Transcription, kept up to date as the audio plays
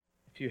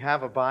If you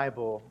have a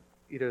Bible,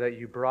 either that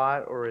you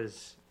brought or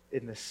is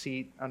in the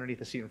seat, underneath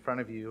the seat in front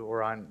of you,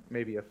 or on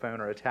maybe a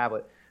phone or a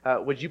tablet,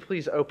 would you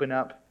please open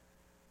up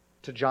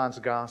to John's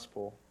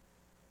Gospel?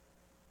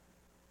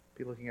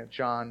 Be looking at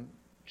John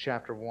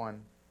chapter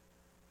 1.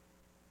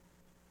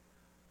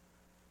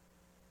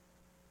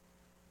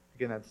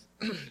 Again, that's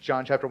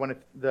John chapter 1. If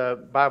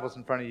the Bible's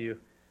in front of you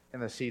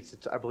in the seats,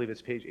 I believe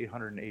it's page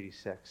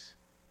 886.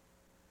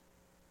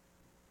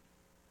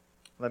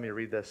 Let me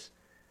read this.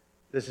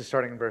 This is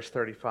starting in verse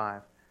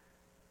 35.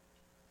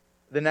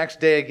 The next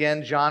day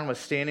again, John was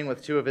standing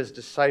with two of his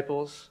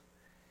disciples,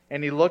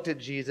 and he looked at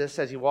Jesus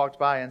as he walked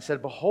by and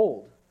said,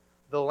 "Behold,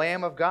 the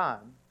Lamb of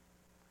God."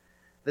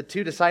 The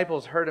two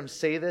disciples heard him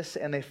say this,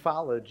 and they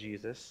followed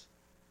Jesus.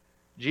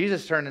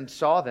 Jesus turned and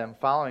saw them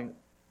following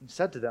and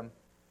said to them,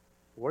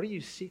 "What are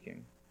you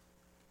seeking?"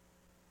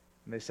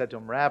 And they said to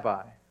him,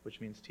 "Rabbi," which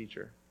means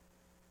teacher,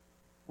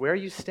 "where are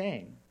you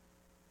staying?"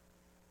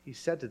 He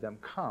said to them,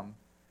 "Come,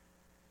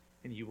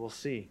 and you will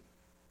see."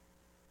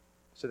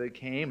 So they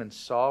came and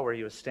saw where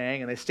he was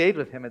staying, and they stayed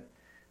with him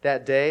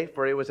that day,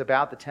 for it was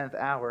about the 10th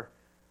hour.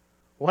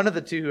 One of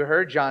the two who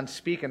heard John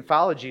speak and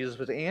followed Jesus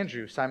was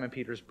Andrew, Simon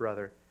Peter's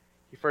brother.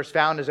 He first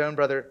found his own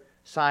brother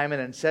Simon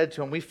and said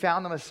to him, "We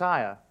found the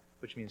Messiah,"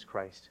 which means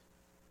Christ.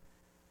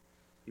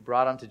 He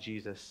brought him to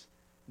Jesus,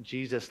 and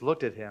Jesus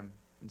looked at him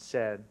and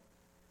said,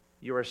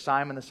 "You are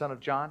Simon the son of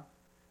John?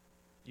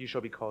 You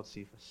shall be called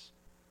Cephas,"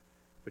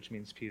 which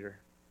means Peter.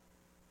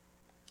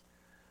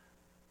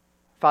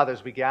 Father,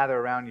 as we gather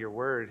around your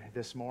word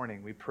this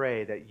morning, we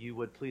pray that you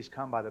would please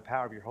come by the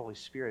power of your Holy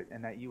Spirit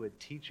and that you would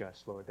teach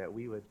us, Lord, that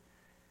we would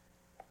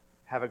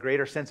have a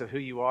greater sense of who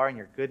you are and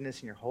your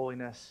goodness and your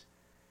holiness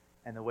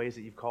and the ways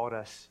that you've called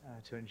us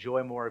to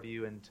enjoy more of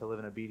you and to live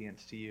in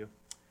obedience to you.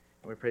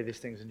 And we pray these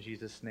things in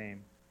Jesus'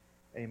 name.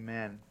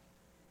 Amen.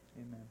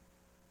 Amen.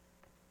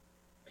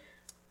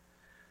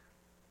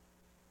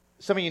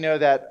 Some of you know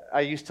that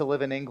I used to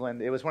live in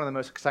England. It was one of the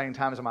most exciting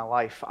times of my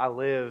life. I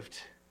lived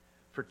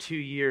for 2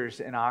 years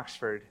in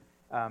Oxford.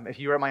 If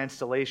you were at my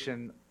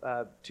installation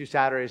 2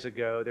 Saturdays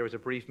ago, there was a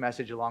brief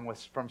message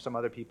from some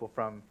other people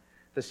from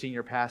the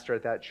senior pastor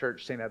at that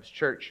church, St. Eb's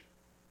Church.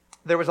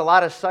 There was a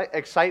lot of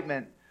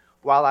excitement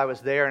while I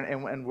was there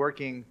and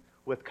working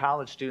with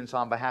college students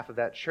on behalf of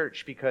that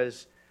church,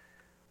 because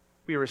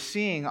we were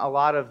seeing a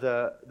lot of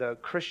the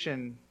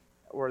Christian,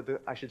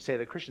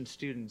 the Christian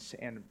students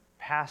and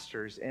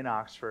pastors in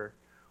Oxford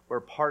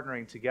were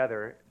partnering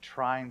together,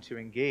 trying to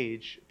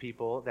engage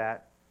people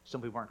that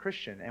simply weren't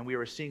Christian. And we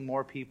were seeing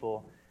more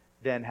people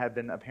than had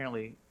been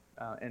apparently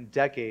in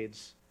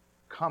decades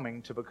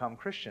coming to become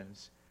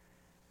Christians.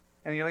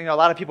 And a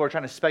lot of people were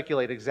trying to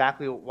speculate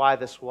exactly why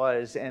this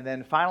was. And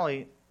then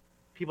finally,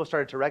 people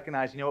started to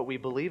recognize, we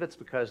believe it's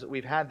because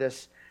we've had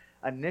this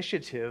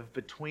initiative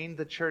between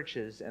the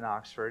churches in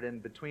Oxford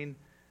and between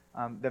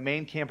the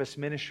main campus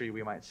ministry,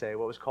 we might say,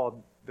 what was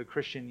called the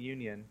Christian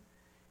Union,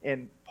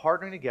 in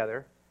partnering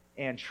together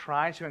and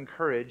trying to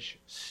encourage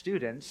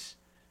students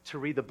to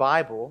read the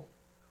Bible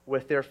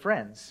with their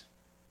friends.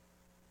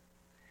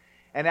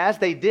 And as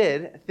they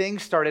did,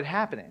 things started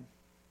happening.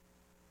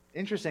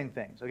 Interesting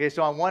things. Okay,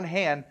 so on one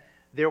hand,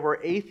 there were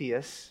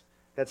atheists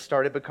that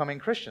started becoming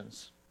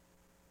Christians.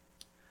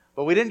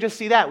 But we didn't just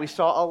see that. We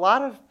saw a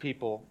lot of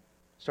people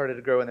started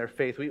to grow in their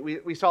faith.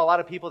 We saw a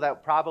lot of people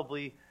that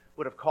probably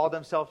would have called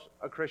themselves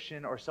a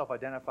Christian or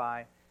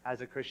self-identify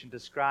as a Christian,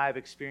 describe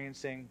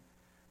experiencing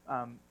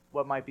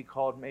what might be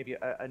called maybe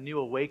a new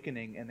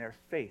awakening in their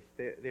faith.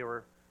 They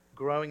were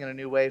growing in a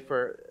new way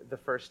for the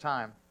first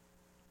time.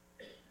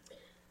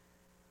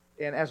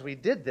 And as we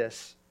did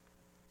this,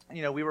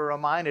 we were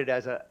reminded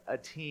as a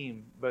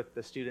team, both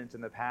the students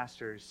and the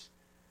pastors,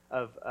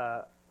 of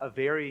a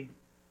very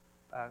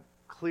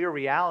clear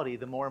reality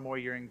the more and more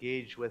you're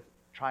engaged with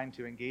trying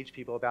to engage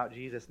people about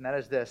Jesus, and that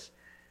is this.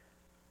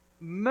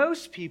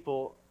 Most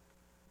people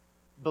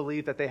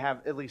believe that they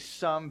have at least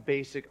some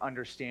basic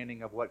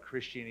understanding of what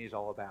Christianity is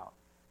all about.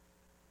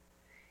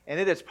 And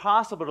it is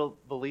possible to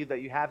believe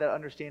that you have that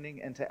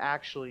understanding and to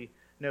actually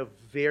know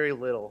very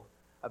little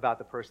about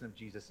the person of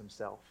Jesus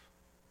himself.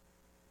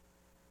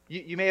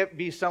 You may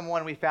be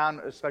someone we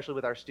found, especially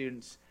with our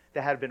students,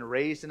 that had been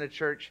raised in a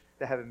church,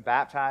 that had been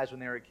baptized when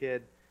they were a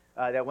kid,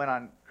 that went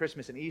on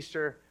Christmas and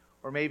Easter,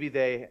 or maybe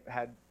they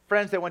had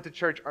friends that went to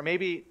church, or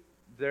maybe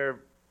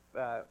their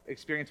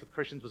experience with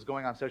Christians was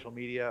going on social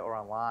media or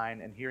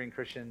online and hearing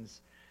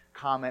Christians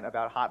comment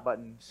about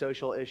hot-button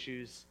social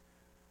issues.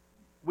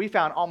 We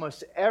found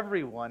almost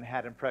everyone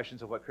had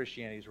impressions of what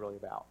Christianity is really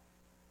about.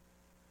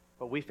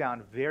 But we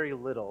found very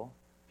little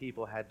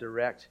people had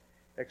direct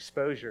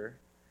exposure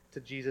to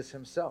Jesus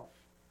himself.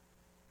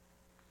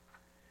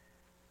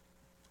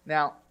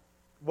 Now,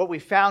 what we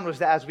found was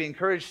that as we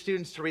encouraged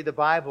students to read the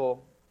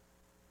Bible,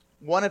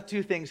 one of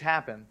two things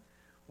happened.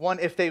 One,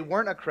 if they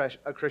weren't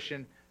a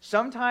Christian,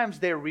 sometimes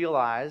they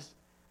realized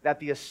that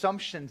the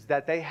assumptions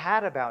that they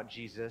had about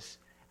Jesus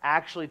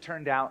actually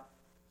turned out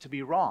to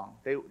be wrong.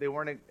 They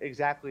weren't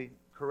exactly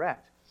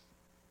correct.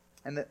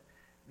 And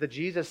the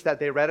Jesus that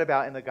they read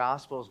about in the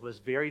Gospels was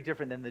very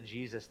different than the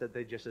Jesus that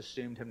they just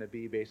assumed him to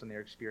be based on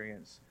their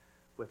experience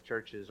with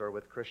churches or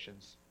with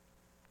Christians.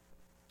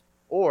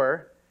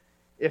 Or,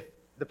 if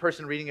the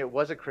person reading it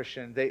was a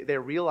Christian, they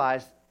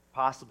realized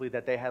possibly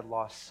that they had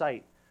lost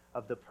sight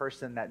of the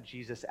person that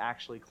Jesus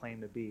actually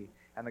claimed to be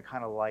and the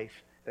kind of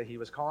life that he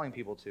was calling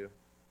people to.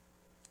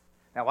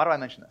 Now, why do I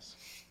mention this?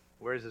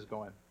 Where is this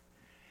going?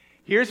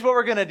 Here's what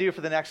we're going to do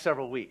for the next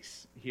several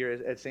weeks here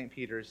at St.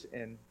 Peter's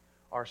in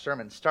our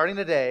sermon. Starting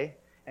today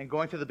and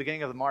going through the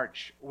beginning of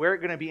March, we're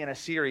going to be in a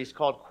series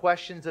called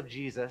Questions of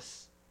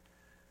Jesus,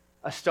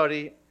 a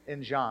study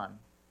in John.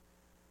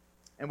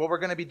 And what we're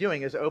going to be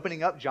doing is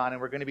opening up John,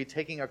 and we're going to be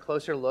taking a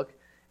closer look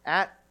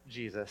at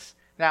Jesus.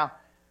 Now,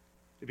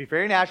 it'd be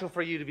very natural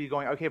for you to be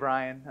going, okay,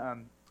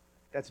 Bryan,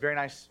 that's very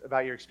nice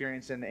about your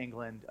experience in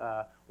England.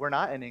 We're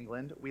not in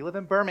England. We live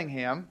in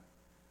Birmingham,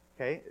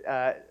 okay?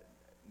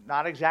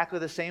 Not exactly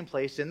the same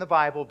place in the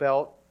Bible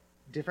Belt,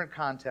 different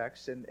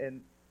context,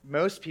 and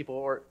most people,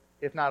 or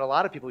if not a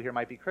lot of people here,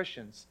 might be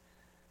Christians.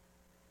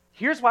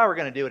 Here's why we're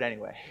going to do it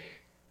anyway.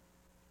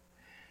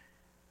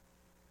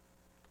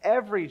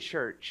 Every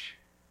church,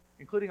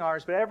 including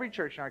ours, but every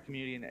church in our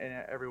community and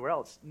everywhere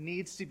else,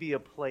 needs to be a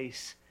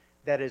place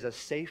that is a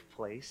safe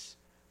place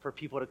for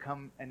people to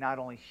come and not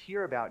only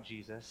hear about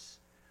Jesus,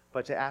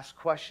 but to ask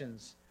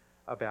questions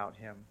about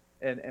him.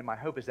 And my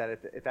hope is that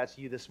if that's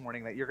you this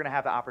morning, that you're going to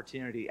have the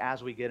opportunity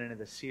as we get into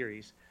this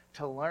series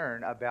to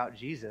learn about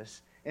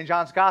Jesus in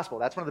John's Gospel.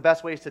 That's one of the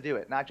best ways to do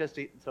it. Not just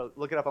to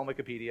look it up on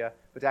Wikipedia,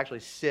 but to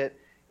actually sit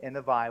in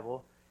the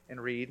Bible and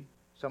read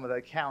some of the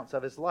accounts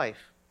of his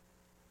life.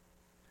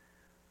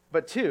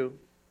 But two,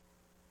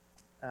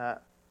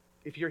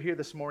 if you're here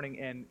this morning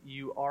and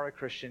you are a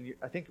Christian,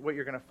 I think what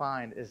you're going to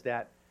find is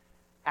that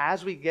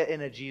as we get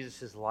into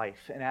Jesus'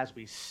 life and as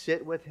we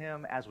sit with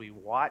him, as we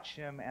watch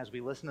him, as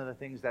we listen to the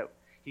things that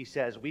he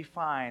says, we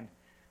find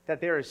that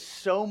there is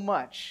so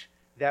much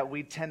that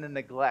we tend to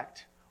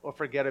neglect or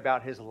forget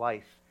about his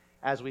life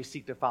as we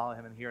seek to follow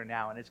him in here and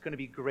now. And it's going to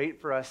be great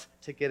for us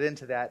to get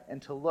into that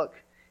and to look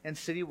and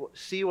see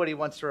what he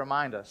wants to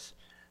remind us.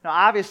 Now,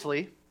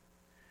 obviously,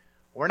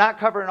 we're not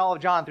covering all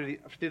of John through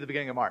the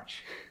beginning of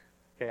March.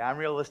 Okay, I'm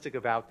realistic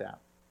about that.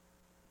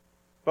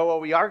 But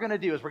what we are going to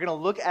do is we're going to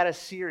look at a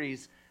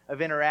series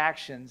of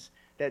interactions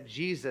that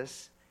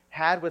Jesus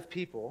had with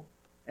people,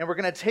 and we're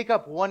going to take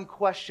up one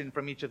question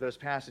from each of those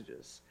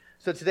passages.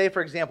 So today,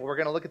 for example, we're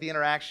going to look at the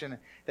interaction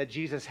that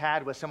Jesus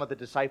had with some of the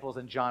disciples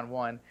in John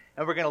 1,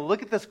 and we're going to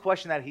look at this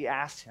question that he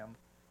asked him,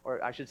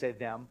 or I should say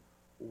them,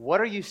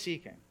 what are you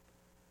seeking?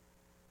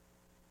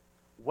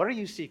 What are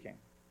you seeking?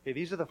 Okay,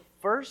 these are the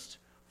first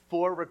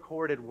 4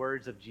 recorded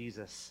words of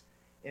Jesus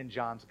in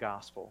John's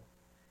gospel,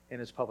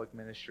 in his public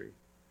ministry.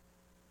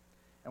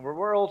 And what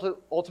we're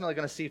ultimately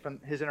going to see from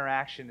his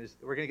interaction is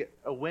we're going to get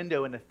a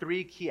window into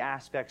 3 key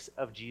aspects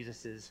of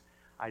Jesus'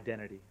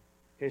 identity.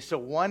 Okay, so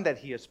 1, that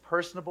he is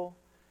personable,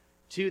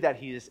 2, that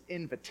he is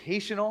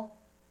invitational,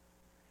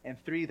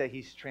 and 3, that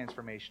he's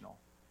transformational.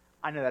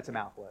 I know that's a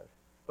mouthful,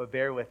 but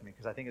bear with me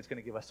because I think it's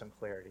going to give us some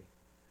clarity.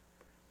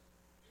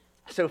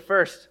 So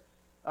first,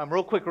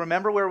 real quick,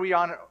 remember where we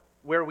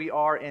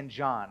are in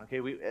John.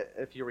 Okay,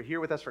 if you were here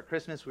with us for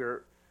Christmas, we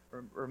were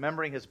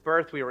remembering his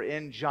birth. We were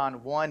in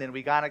John 1, and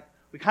we kind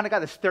of got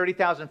this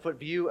 30,000-foot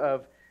view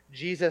of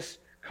Jesus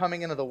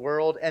coming into the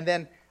world. And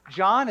then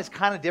John is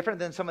kind of different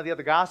than some of the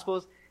other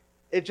Gospels.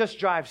 It just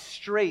drives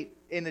straight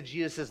into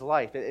Jesus'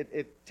 life.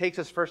 It takes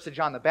us first to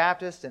John the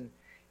Baptist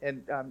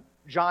and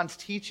John's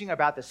teaching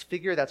about this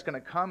figure that's going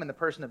to come in the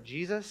person of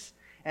Jesus.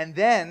 And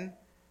then,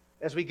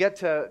 as we get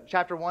to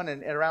chapter 1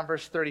 and around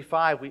verse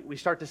 35, we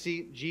start to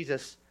see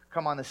Jesus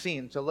come on the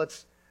scene. So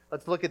let's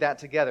look at that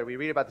together. We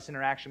read about this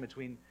interaction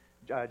between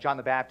John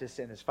the Baptist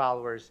and his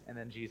followers, and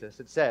then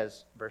Jesus. It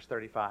says, verse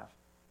 35,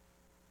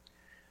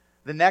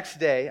 the next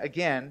day,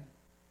 again,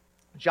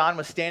 John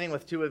was standing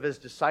with 2 of his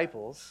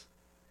disciples,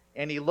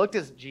 and he looked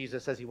at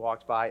Jesus as he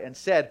walked by and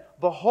said,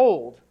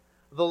 behold,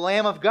 the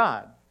Lamb of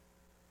God.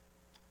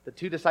 The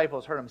 2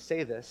 disciples heard him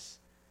say this,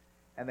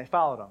 and they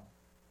followed him.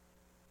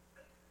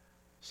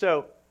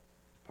 So,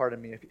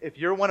 pardon me, if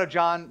you're one of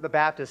John the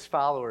Baptist's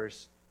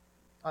followers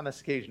on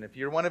this occasion, if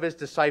you're one of his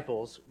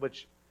disciples,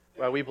 which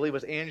we believe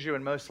was Andrew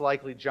and most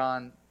likely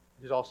John,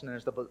 who's also known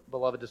as the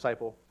beloved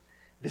disciple,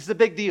 this is a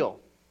big deal.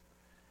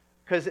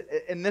 Because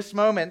in this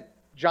moment,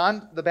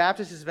 John the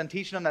Baptist has been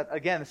teaching them that,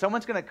 again,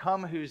 someone's going to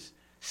come whose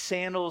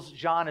sandals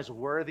John is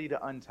unworthy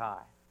to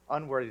untie,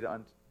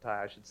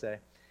 I should say.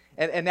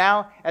 And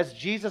now, as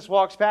Jesus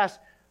walks past,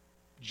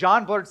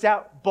 John blurts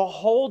out,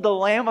 behold the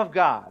Lamb of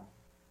God.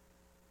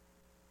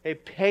 Hey,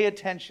 pay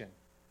attention.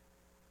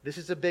 This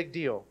is a big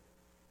deal.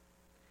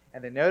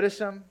 And they notice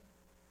him,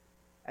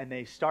 and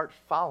they start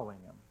following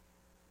him.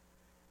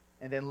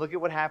 And then look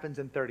at what happens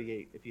in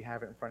 38, if you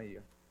have it in front of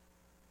you.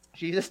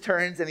 Jesus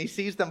turns, and he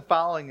sees them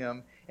following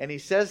him, and he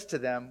says to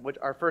them, which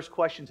our first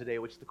question today,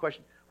 which is the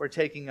question we're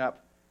taking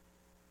up,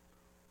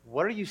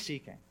 what are you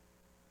seeking?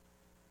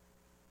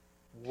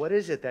 What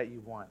is it that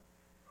you want?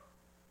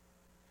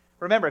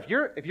 Remember, if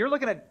you're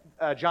looking at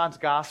John's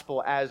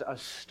gospel as a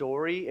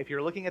story, if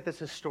you're looking at this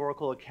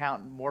historical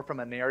account more from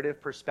a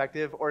narrative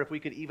perspective, or if we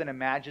could even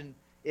imagine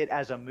it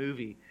as a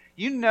movie,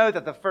 you know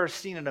that the first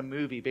scene in a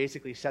movie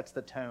basically sets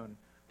the tone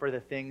for the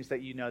things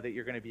that you know that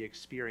you're going to be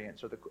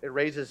experiencing. Or it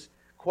raises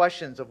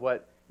questions of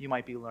what you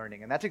might be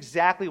learning. And that's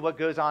exactly what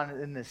goes on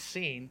in this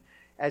scene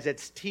as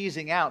it's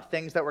teasing out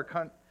things that we're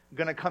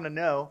going to come to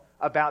know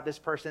about this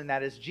person,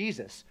 that is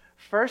Jesus.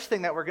 First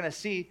thing that we're going to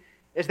see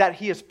is that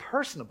he is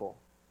personable.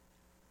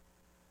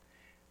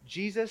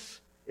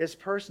 Jesus is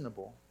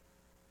personable.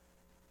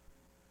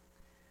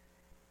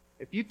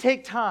 If you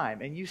take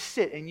time and you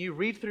sit and you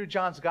read through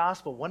John's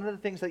gospel, one of the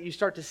things that you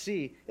start to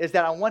see is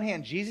that on one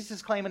hand, Jesus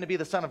is claiming to be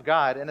the Son of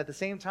God, and at the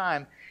same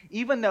time,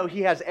 even though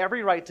he has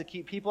every right to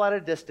keep people at a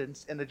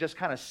distance and to just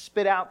kind of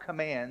spit out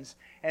commands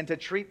and to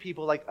treat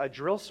people like a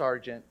drill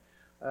sergeant,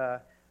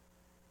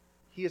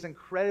 he is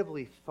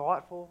incredibly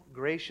thoughtful,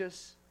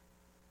 gracious,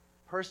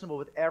 personable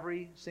with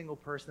every single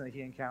person that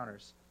he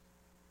encounters.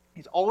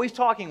 He's always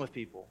talking with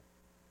people.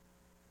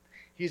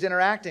 He's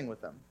interacting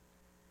with them.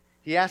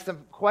 He asks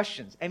them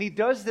questions. And he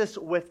does this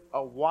with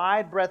a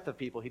wide breadth of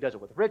people. He does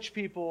it with rich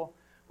people,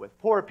 with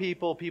poor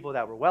people, people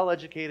that were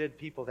well-educated,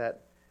 people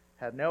that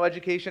had no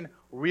education,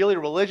 really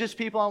religious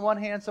people on one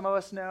hand, some of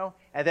us know,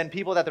 and then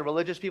people that the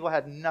religious people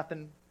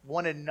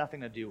wanted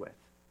nothing to do with.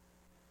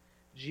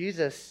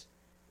 Jesus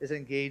is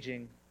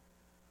engaging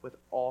with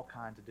all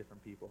kinds of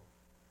different people.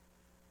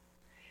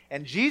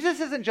 And Jesus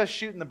isn't just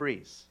shooting the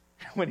breeze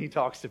when he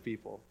talks to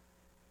people.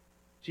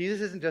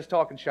 Jesus isn't just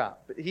talking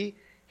shop, but he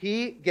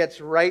gets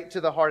right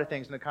to the heart of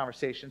things in the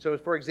conversation. So,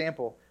 for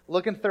example,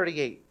 look in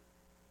 38.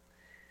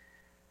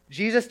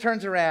 Jesus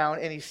turns around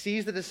and he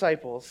sees the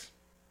disciples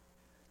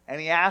and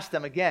he asks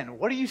them again,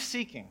 what are you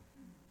seeking?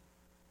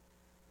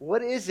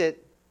 What is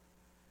it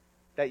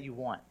that you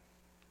want?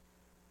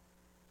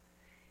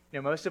 You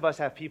know, most of us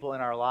have people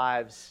in our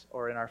lives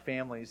or in our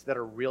families that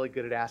are really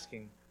good at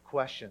asking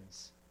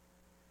questions.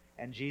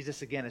 And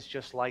Jesus, again, is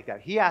just like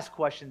that. He asks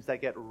questions that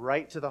get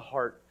right to the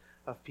heart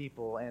of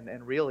people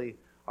and really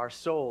our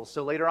souls.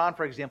 So later on,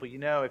 for example, you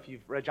know, if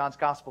you've read John's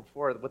gospel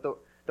before, with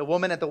the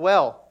woman at the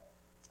well,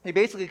 he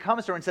basically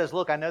comes to her and says,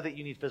 look, I know that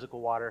you need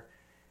physical water,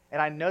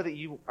 and I know that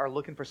you are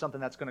looking for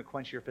something that's going to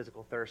quench your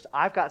physical thirst.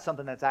 I've got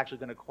something that's actually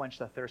going to quench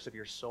the thirst of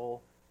your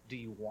soul. Do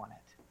you want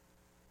it?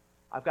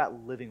 I've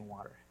got living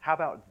water. How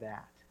about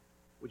that?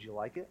 Would you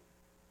like it?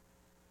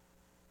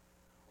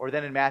 Or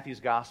then in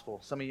Matthew's gospel,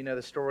 some of you know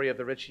the story of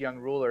the rich young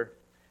ruler.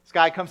 This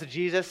guy comes to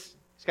Jesus.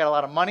 He's got a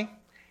lot of money.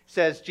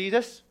 Says,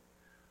 Jesus,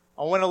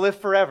 I want to live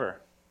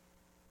forever.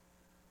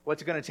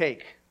 What's it going to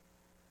take?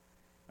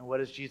 And what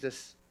does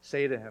Jesus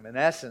say to him? In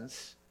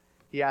essence,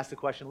 he asks the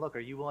question, look, are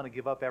you willing to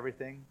give up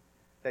everything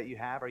that you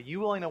have? Are you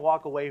willing to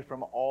walk away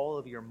from all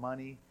of your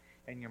money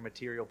and your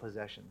material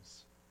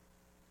possessions?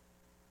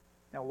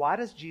 Now, why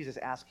does Jesus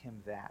ask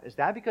him that? Is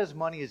that because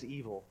money is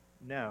evil?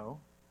 No.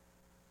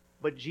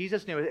 But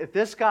Jesus knew if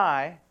this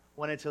guy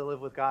wanted to live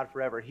with God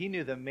forever, he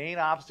knew the main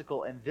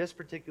obstacle in this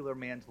particular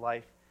man's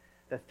life,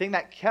 the thing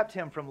that kept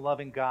him from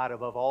loving God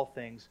above all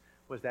things,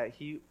 was that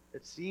he,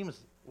 it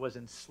seems, was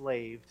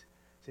enslaved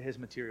to his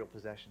material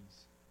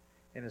possessions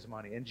and his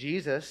money. And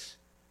Jesus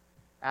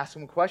asked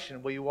him a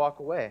question, will you walk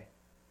away?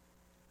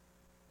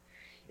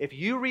 If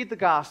you read the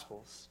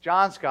Gospels,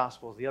 John's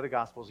Gospels, the other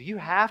Gospels, you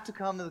have to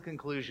come to the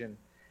conclusion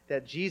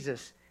that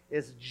Jesus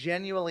is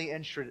genuinely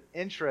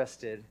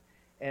interested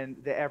in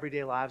the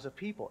everyday lives of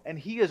people. And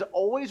he is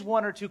always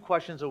one or two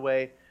questions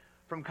away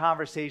from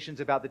conversations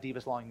about the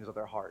deepest longings of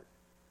their heart.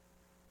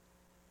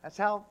 That's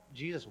how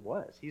Jesus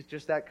was. He's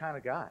just that kind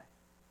of guy.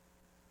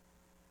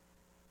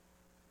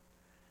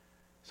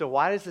 So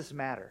why does this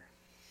matter?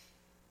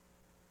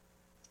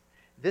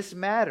 This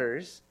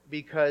matters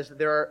because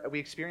we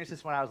experienced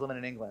this when I was living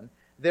in England.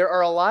 There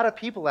are a lot of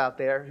people out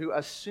there who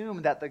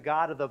assume that the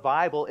God of the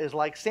Bible is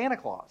like Santa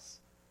Claus.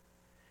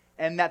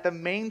 And that the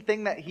main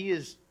thing that he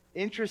is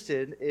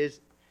interested in is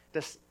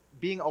just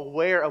being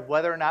aware of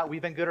whether or not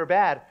we've been good or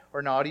bad,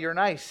 or naughty or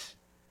nice.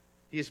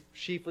 He's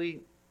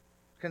chiefly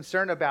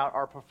concerned about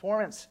our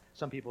performance,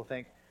 some people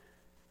think.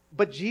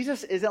 But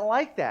Jesus isn't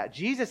like that.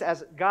 Jesus,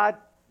 as God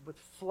with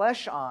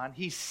flesh on,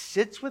 he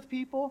sits with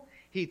people,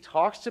 he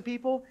talks to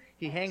people,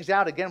 he hangs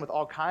out again with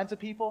all kinds of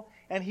people,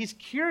 and he's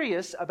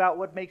curious about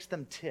what makes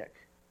them tick.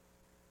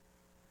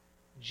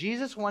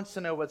 Jesus wants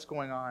to know what's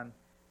going on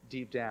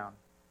deep down.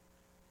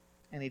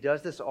 And he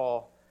does this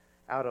all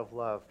out of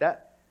love.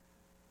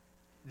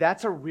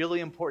 That's a really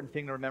important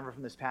thing to remember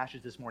from this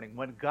passage this morning.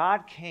 When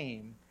God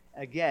came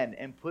again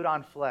and put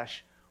on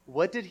flesh,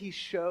 what did he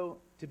show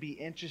to be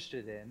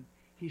interested in?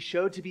 He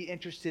showed to be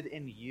interested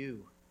in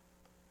you,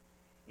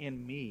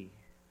 in me,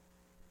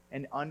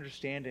 and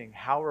understanding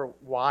how we're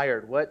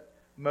wired, what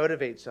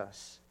motivates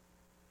us.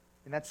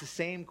 And that's the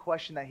same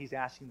question that he's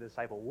asking the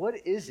disciple. What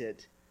is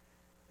it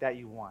that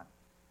you want?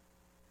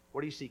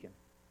 What are you seeking?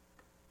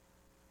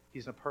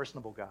 He's a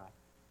personable God.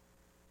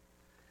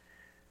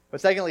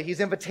 But secondly, he's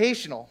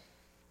invitational.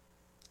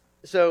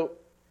 So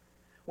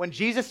when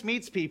Jesus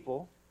meets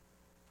people,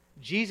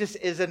 Jesus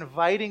is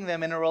inviting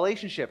them in a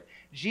relationship.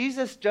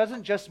 Jesus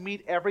doesn't just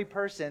meet every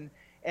person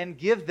and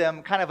give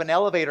them kind of an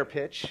elevator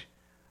pitch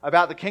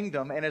about the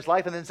kingdom and his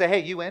life and then say, hey,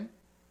 you in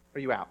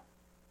or you out?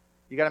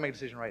 You got to make a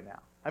decision right now.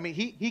 I mean,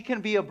 he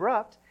can be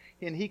abrupt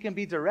and he can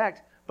be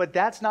direct, but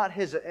that's not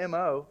his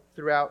MO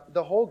throughout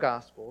the whole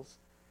Gospels.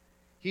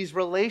 He's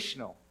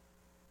relational.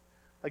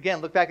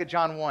 Again, look back at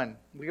John 1.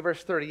 Look at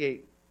verse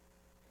 38.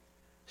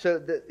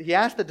 So he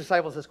asked the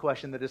disciples this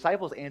question. The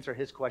disciples answer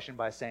his question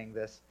by saying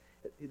this.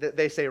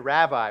 They say,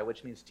 Rabbi,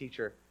 which means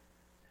teacher,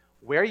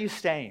 where are you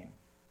staying?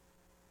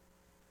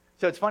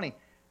 So it's funny.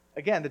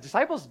 Again, the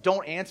disciples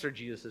don't answer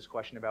Jesus'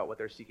 question about what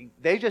they're seeking.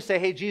 They just say,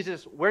 hey,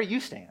 Jesus, where are you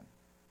staying?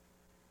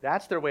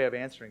 That's their way of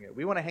answering it.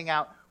 We want to hang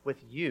out with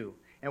you.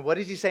 And what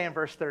does he say in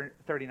verse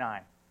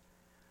 39?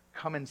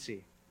 Come and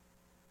see.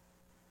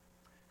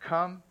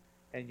 Come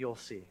and you'll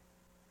see.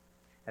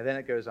 And then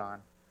it goes on.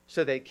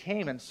 So they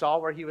came and saw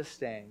where he was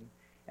staying,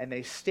 and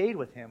they stayed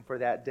with him for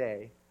that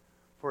day,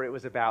 for it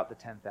was about the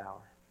 10th hour.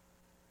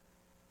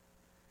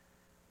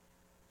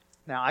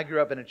 Now, I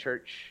grew up in a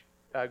church,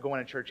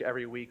 going to church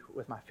every week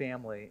with my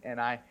family,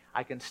 and I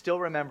can still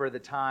remember the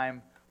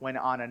time when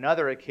on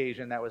another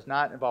occasion that was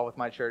not involved with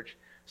my church,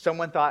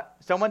 someone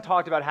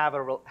talked about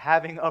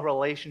having a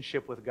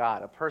relationship with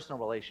God, a personal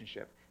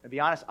relationship. And to be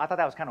honest, I thought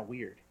that was kind of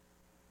weird.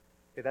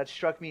 Okay, that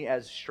struck me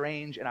as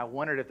strange, and I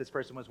wondered if this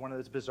person was one of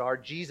those bizarre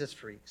Jesus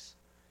freaks.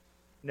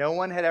 No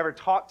one had ever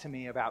talked to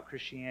me about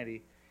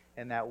Christianity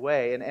in that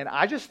way. And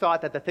I just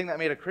thought that the thing that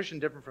made a Christian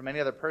different from any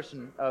other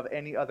person of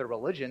any other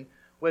religion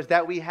was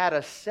that we had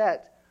a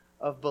set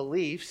of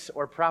beliefs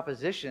or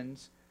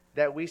propositions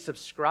that we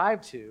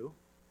subscribed to,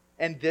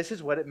 and this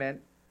is what it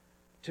meant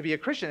to be a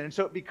Christian. And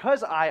so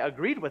because I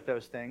agreed with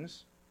those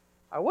things,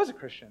 I was a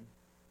Christian.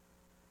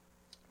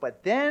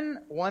 But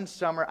then one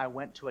summer I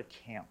went to a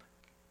camp.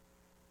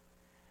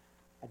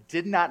 I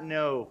did not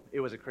know it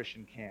was a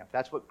Christian camp.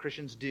 That's what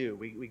Christians do.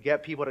 We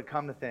get people to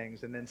come to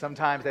things, and then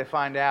sometimes they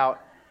find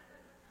out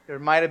there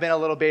might have been a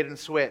little bait and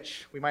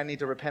switch. We might need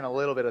to repent a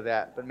little bit of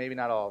that, but maybe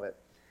not all of it.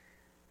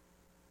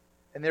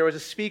 And there was a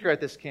speaker at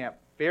this camp,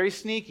 very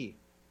sneaky.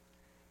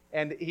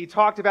 And he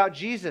talked about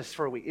Jesus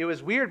for a week. It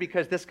was weird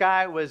because this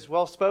guy was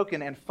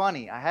well-spoken and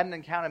funny. I hadn't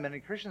encountered many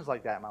Christians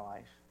like that in my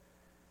life.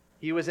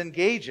 He was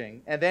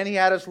engaging, and then he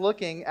had us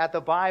looking at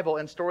the Bible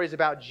and stories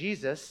about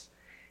Jesus.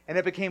 And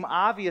it became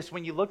obvious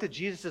when you looked at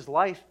Jesus'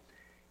 life,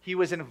 he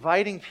was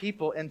inviting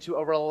people into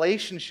a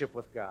relationship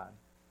with God.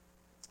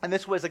 And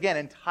this was, again,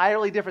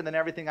 entirely different than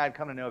everything I'd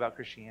come to know about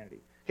Christianity.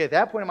 Okay, at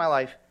that point in my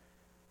life,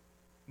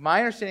 my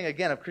understanding,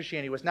 again, of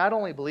Christianity was not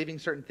only believing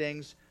certain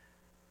things,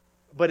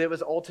 but it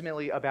was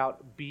ultimately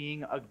about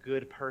being a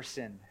good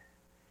person.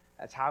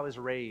 That's how I was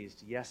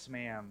raised. Yes,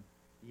 ma'am.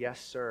 Yes,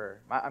 sir.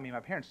 My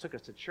parents took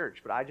us to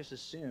church, but I just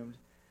assumed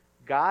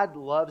God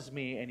loves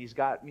me, and He's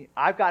got me.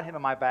 I've got Him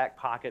in my back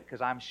pocket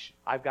because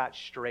I've got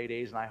straight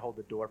A's and I hold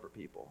the door for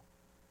people.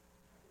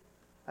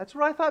 That's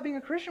what I thought being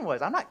a Christian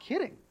was. I'm not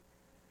kidding.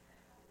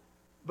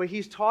 But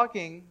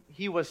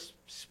he was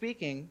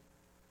speaking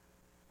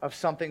of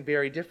something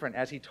very different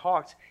as he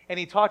talked. And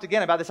he talked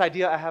again about this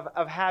idea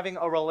of having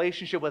a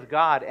relationship with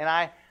God. And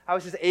I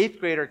was this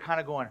 8th grader kind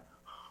of going,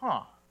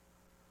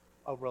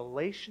 a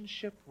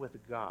relationship with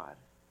God.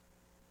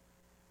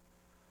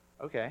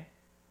 Okay.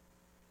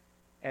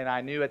 And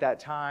I knew at that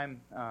time,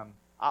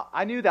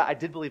 I knew that I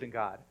did believe in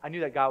God. I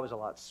knew that God was a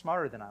lot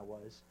smarter than I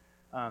was.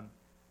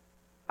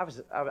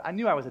 I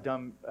knew I was a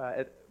dumb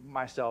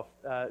myself,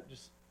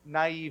 just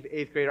naive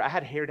 8th grader. I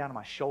had hair down to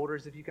my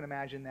shoulders, if you can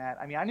imagine that.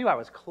 I mean, I knew I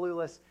was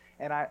clueless,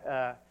 and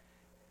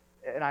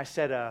I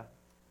said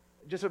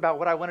just about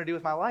what I want to do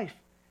with my life.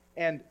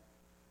 And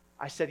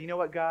I said, you know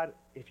what, God,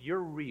 if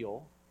you're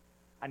real,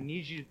 I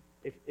need you.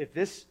 If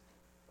this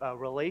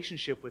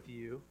relationship with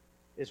you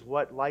is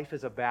what life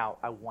is about,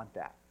 I want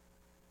that.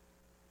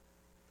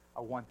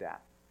 I want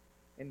that.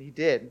 And He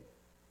did.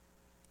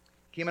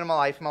 Came into my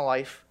life, and my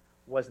life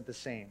wasn't the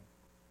same.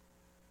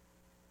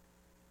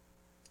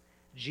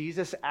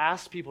 Jesus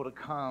asked people to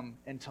come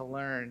and to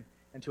learn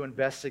and to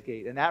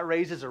investigate. And that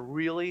raises a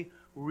really,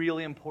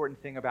 really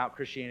important thing about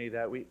Christianity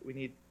that we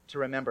need to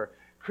remember.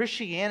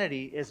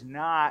 Christianity is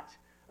not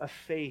a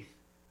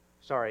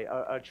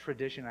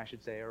tradition, I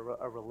should say, or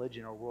a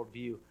religion or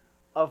worldview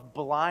of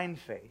blind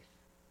faith.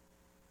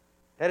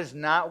 That is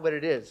not what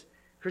it is.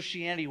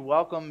 Christianity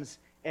welcomes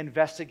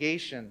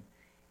investigation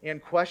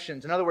and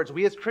questions. In other words,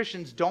 we as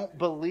Christians don't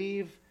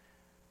believe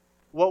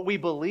what we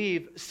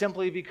believe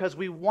simply because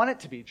we want it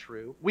to be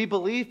true. We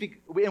believe,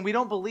 and we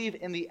don't believe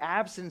in the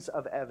absence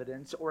of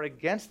evidence or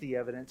against the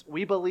evidence.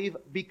 We believe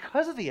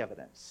because of the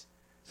evidence.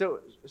 So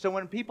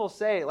when people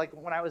say, like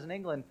when I was in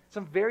England,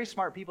 some very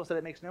smart people said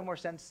it makes no more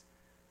sense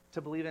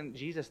to believe in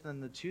Jesus than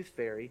the tooth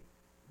fairy.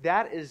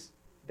 That is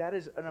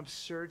an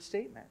absurd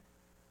statement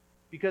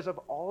because of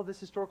all of this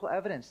historical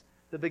evidence.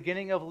 The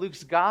beginning of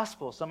Luke's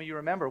gospel, some of you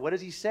remember, what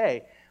does he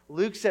say?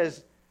 Luke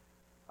says,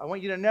 I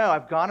want you to know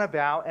I've gone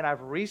about and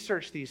I've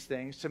researched these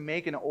things to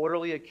make an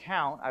orderly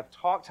account. I've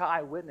talked to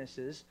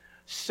eyewitnesses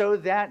so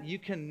that you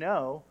can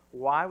know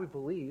why we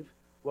believe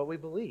what we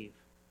believe.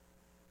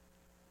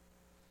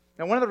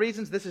 Now, one of the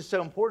reasons this is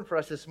so important for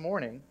us this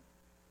morning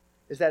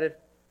is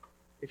that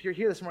if you're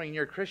here this morning and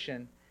you're a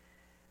Christian,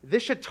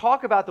 this should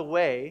affect the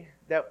way,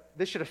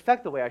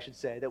 I should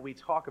say, that we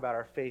talk about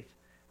our faith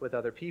with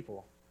other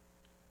people.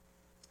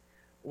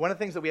 One of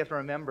the things that we have to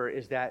remember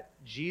is that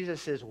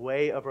Jesus'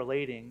 way of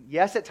relating,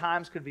 yes, at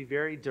times could be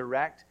very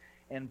direct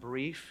and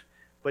brief,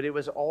 but it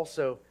was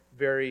also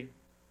very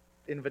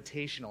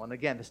invitational. And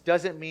again, this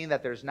doesn't mean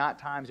that there's not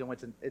times in which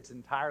it's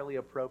entirely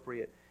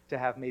appropriate to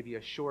have maybe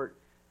a short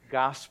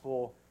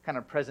gospel kind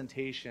of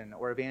presentation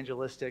or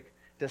evangelistic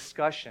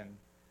discussion.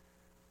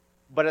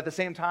 But at the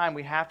same time,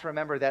 we have to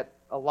remember that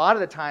a lot of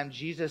the time,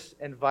 Jesus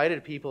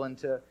invited people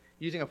into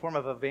using a form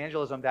of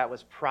evangelism that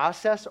was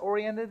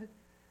process-oriented,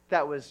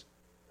 that was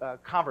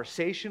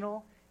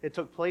conversational. It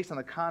took place in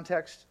the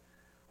context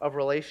of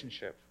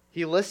relationship.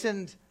 He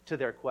listened to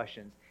their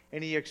questions,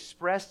 and he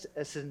expressed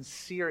a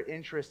sincere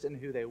interest in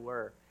who they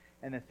were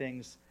and the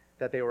things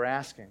that they were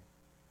asking.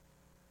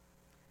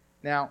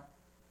 Now,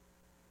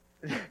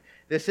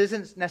 this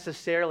isn't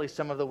necessarily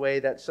some of the way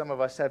that some of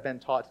us have been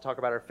taught to talk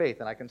about our faith,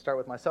 and I can start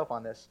with myself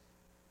on this.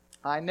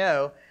 I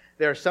know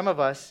there are some of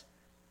us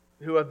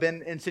who have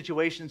been in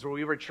situations where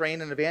we were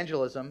trained in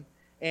evangelism,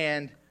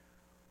 and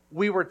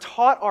we were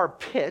taught our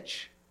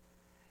pitch,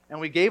 and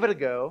we gave it a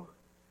go,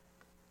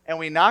 and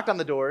we knocked on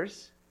the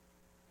doors,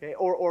 okay?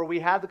 Or we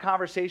had the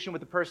conversation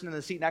with the person in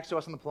the seat next to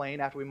us on the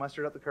plane after we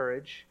mustered up the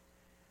courage.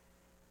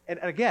 And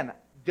again,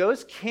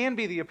 those can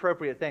be the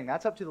appropriate thing.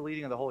 That's up to the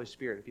leading of the Holy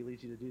Spirit if He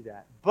leads you to do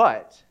that.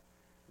 But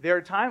there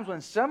are times when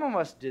some of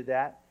us did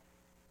that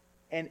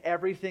and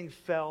everything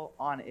fell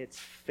on its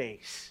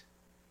face.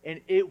 And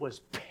it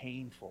was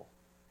painful.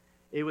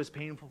 It was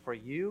painful for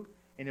you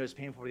and it was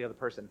painful for the other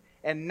person.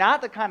 And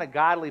not the kind of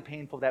godly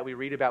painful that we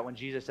read about when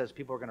Jesus says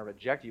people are going to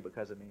reject you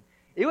because of me.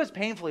 It was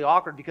painfully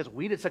awkward because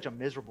we did such a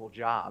miserable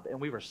job and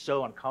we were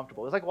so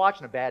uncomfortable. It was like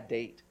watching a bad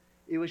date.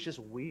 It was just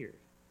weird.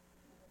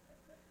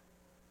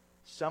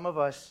 Some of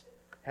us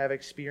have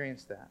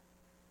experienced that.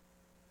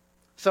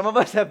 Some of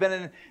us have been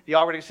in the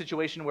awkward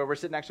situation where we're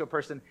sitting next to a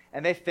person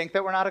and they think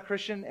that we're not a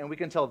Christian and we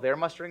can tell they're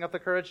mustering up the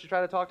courage to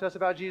try to talk to us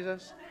about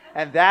Jesus.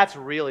 And that's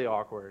really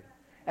awkward.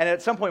 And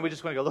at some point we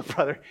just want to go, look,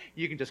 brother,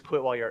 you can just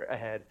quit while you're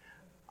ahead.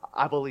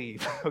 I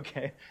believe,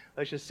 okay?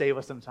 Let's just save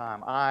us some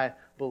time. I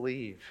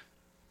believe.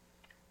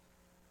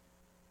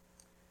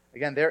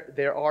 Again,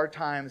 there are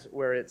times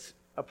where it's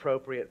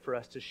appropriate for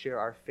us to share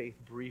our faith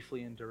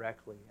briefly and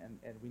directly,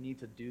 and we need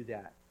to do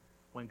that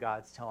when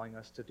God's telling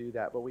us to do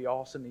that. But we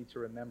also need to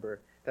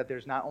remember that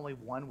there's not only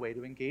one way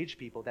to engage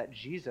people, that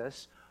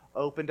Jesus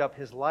opened up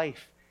His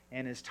life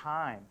and His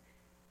time.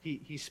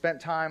 He spent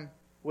time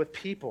with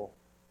people.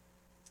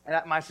 And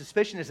my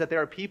suspicion is that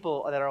there are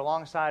people that are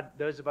alongside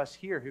those of us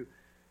here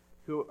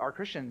who are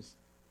Christians.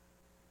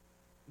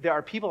 There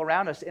are people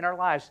around us in our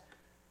lives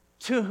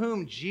to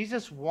whom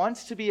Jesus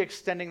wants to be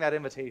extending that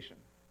invitation.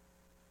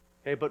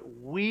 Okay, but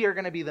we are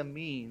going to be the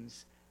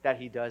means that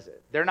He does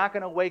it. They're not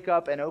going to wake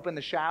up and open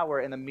the shower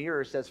and the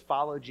mirror says,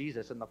 follow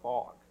Jesus in the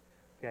fog.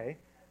 Okay?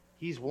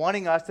 He's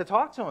wanting us to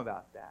talk to Him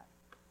about that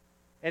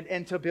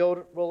and to build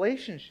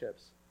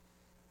relationships.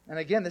 And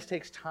again, this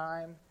takes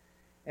time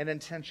and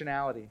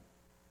intentionality.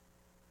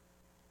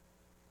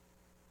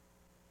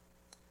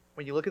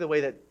 When you look at the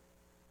way that,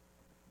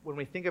 when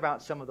we think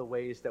about some of the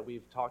ways that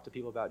we've talked to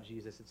people about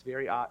Jesus, it's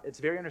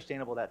very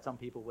understandable that some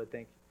people would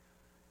think,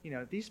 you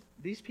know,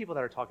 these people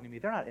that are talking to me,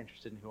 they're not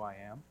interested in who I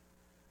am.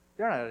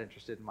 They're not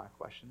interested in my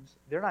questions.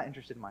 They're not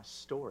interested in my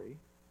story.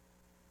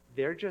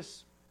 They're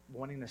just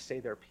wanting to say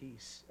their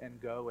piece and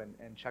go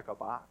and check a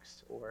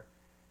box or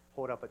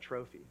hold up a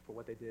trophy for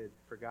what they did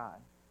for God.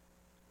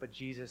 But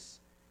Jesus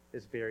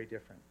is very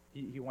different.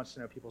 He wants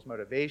to know people's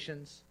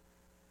motivations.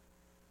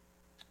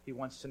 He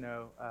wants to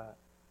know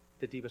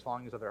the deepest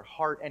longings of their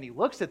heart. And He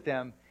looks at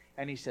them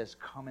and He says,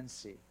 come and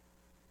see.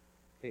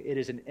 Okay, it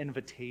is an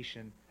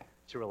invitation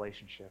to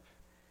relationship.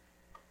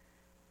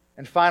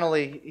 And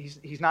finally,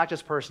 he's not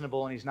just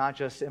personable and He's not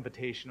just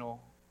invitational,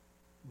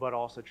 but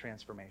also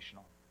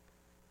transformational.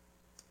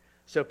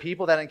 So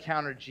people that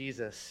encounter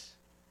Jesus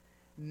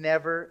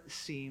never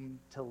seem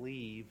to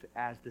leave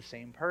as the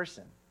same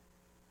person,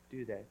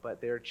 do they? But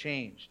they're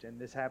changed, and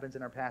this happens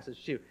in our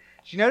passage too.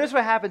 Did you notice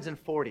what happens in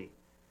 40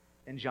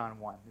 in John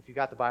 1, if you've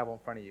got the Bible in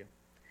front of you?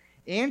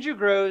 Andrew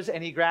grows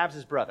and he grabs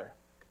his brother.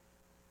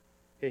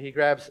 Okay, he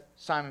grabs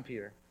Simon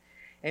Peter.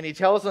 And he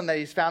tells them that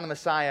he's found the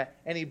Messiah,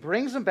 and he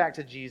brings them back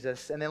to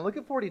Jesus. And then look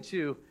at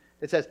 42.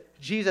 It says,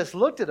 Jesus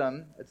looked at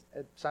him,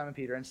 at Simon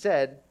Peter, and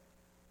said,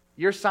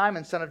 you're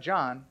Simon, son of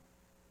John.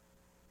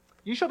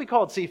 You shall be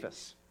called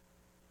Cephas.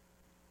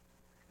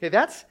 Okay,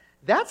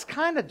 that's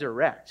kind of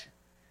direct,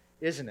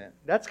 isn't it?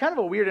 That's kind of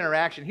a weird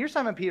interaction. Here's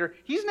Simon Peter.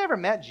 He's never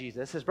met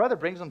Jesus. His brother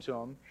brings him to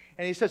him.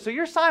 And he says, so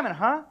you're Simon,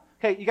 huh?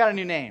 Okay, you got a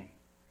new name.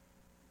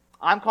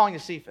 I'm calling you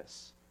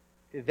Cephas.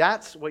 Okay,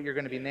 that's what you're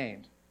going to be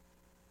named.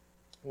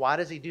 Why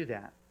does he do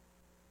that?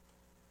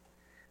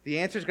 The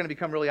answer is going to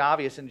become really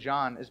obvious in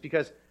John, is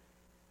because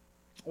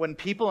when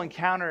people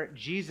encounter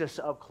Jesus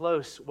up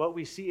close, what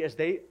we see is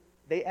they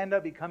end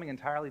up becoming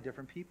entirely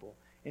different people.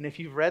 And if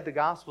you've read the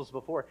Gospels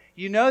before,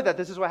 you know that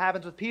this is what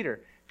happens with Peter.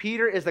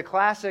 Peter is the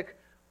classic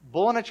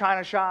bull in a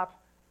china shop,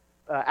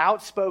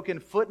 outspoken,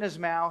 foot in his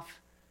mouth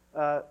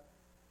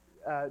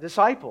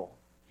disciple.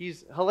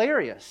 He's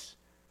hilarious.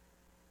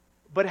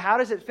 But how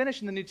does it finish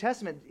in the New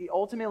Testament?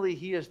 Ultimately,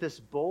 he is this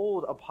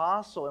bold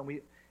apostle, and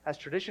we, as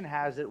tradition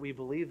has it, we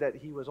believe that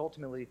he was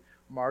ultimately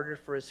martyred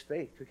for his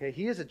faith. Okay,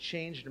 he is a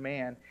changed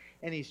man,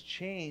 and he's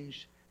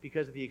changed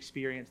because of the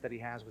experience that he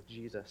has with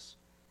Jesus.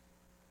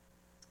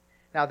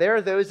 Now, there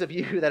are those of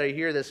you that are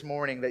here this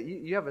morning that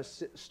you have a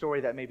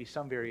story that may be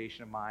some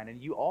variation of mine,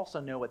 and you also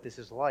know what this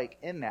is like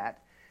in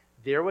that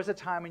there was a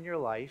time in your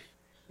life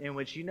in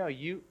which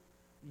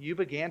you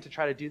began to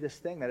try to do this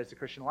thing that is the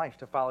Christian life,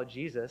 to follow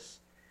Jesus,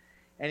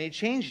 and he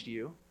changed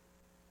you.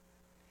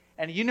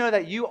 And you know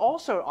that you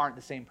also aren't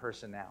the same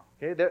person now.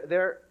 Okay,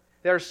 there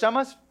are some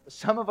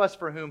of us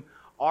for whom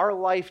our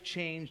life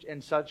changed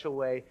in such a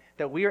way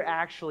that we are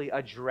actually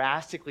a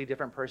drastically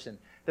different person.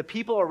 The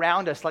people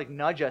around us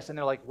nudge us and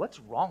they're like, "What's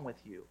wrong with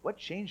you? What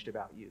changed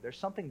about you? There's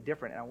something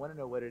different, and I want to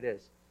know what it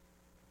is."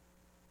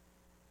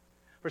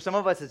 For some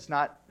of us, it's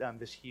not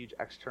this huge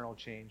external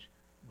change,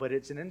 but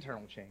it's an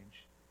internal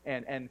change.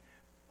 And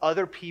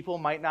other people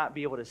might not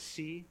be able to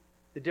see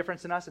the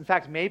difference in us. In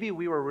fact, maybe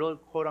we were really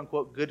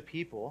quote-unquote good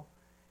people,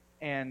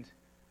 and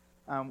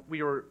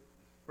we were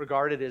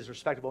regarded as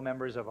respectable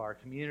members of our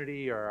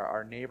community or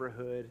our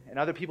neighborhood, and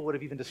other people would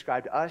have even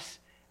described us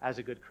as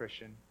a good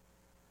Christian.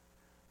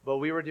 But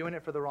we were doing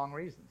it for the wrong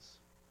reasons.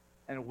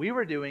 And we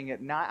were doing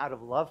it not out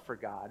of love for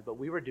God, but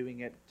we were doing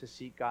it to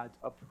seek God's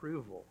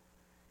approval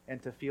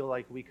and to feel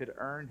like we could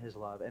earn his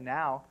love. And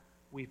now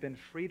we've been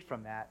freed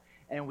from that,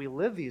 and we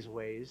live these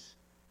ways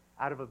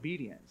out of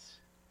obedience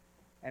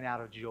and out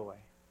of joy.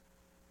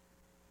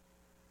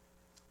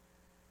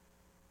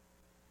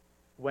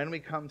 When we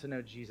come to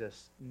know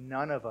Jesus,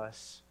 none of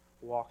us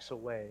walks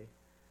away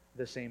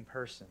the same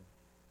person.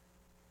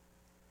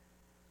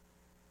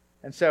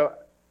 And so,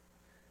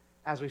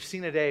 as we've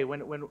seen today,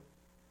 when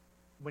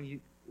you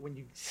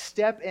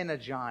step into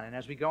John, and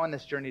as we go on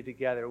this journey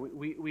together,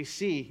 we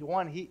see,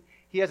 one, he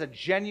has a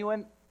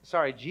genuine,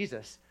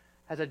 Jesus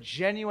has a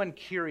genuine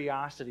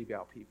curiosity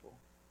about people.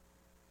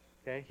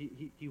 Okay?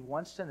 He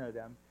wants to know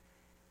them.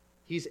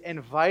 He's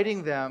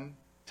inviting them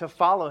to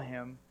follow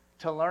him,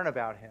 to learn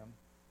about him.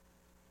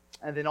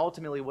 And then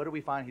ultimately, what do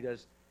we find he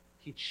does?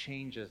 He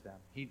changes them.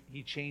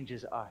 He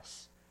changes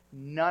us.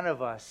 None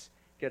of us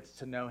gets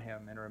to know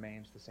him and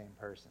remains the same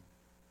person.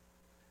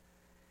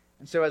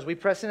 And so as we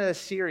press into this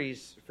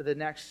series for the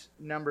next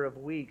number of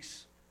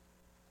weeks,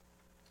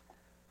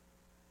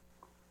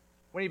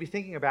 what do you be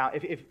thinking about?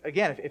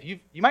 If you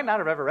might not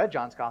have ever read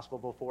John's Gospel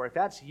before. If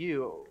that's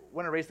you, I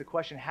want to raise the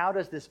question, how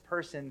does this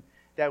person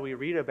that we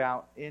read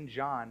about in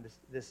John,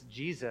 this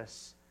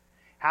Jesus,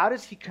 how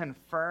does he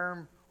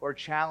confirm or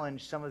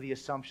challenge some of the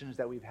assumptions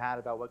that we've had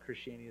about what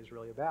Christianity is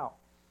really about?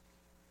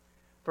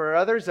 For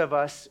others of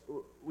us,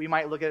 we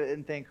might look at it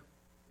and think,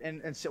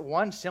 and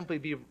one, simply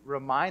be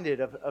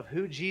reminded of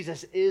who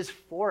Jesus is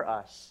for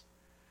us.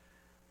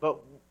 But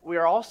we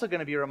are also going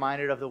to be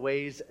reminded of the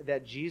ways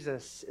that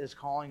Jesus is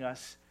calling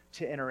us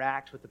to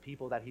interact with the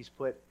people that he's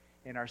put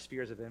in our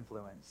spheres of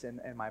influence. And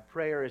my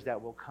prayer is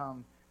that we'll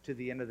come to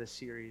the end of this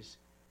series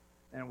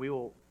and we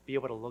will be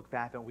able to look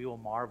back and we will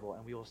marvel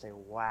and we will say,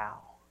 wow,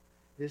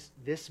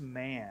 this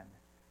man,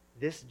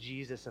 this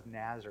Jesus of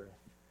Nazareth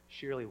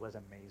surely was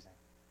amazing.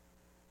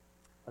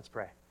 Let's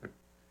pray.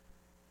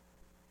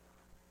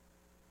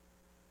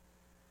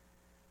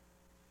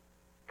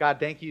 God,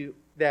 thank you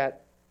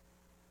that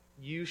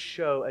you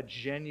show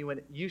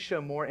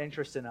more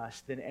interest in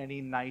us than any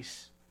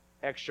nice,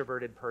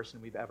 extroverted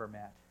person we've ever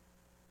met.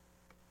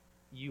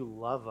 You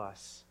love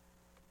us.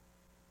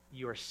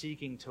 You are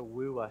seeking to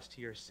woo us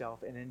to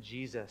yourself. And in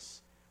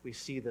Jesus, we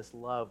see this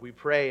love. We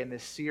pray in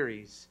this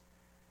series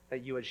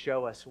that you would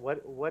show us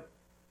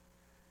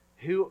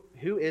who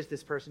is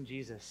this person,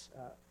 Jesus?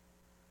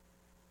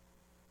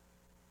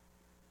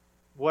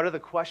 What are the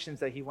questions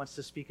that he wants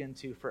to speak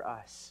into for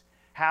us?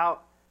 How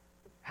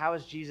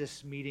is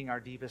Jesus meeting our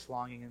deepest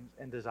longing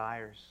and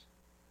desires,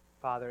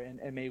 Father?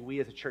 And may we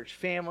as a church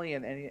family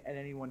and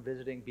anyone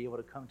visiting be able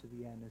to come to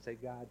the end and say,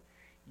 God,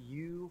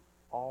 you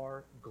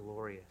are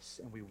glorious,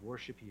 and we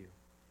worship you.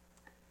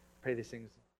 Pray these things.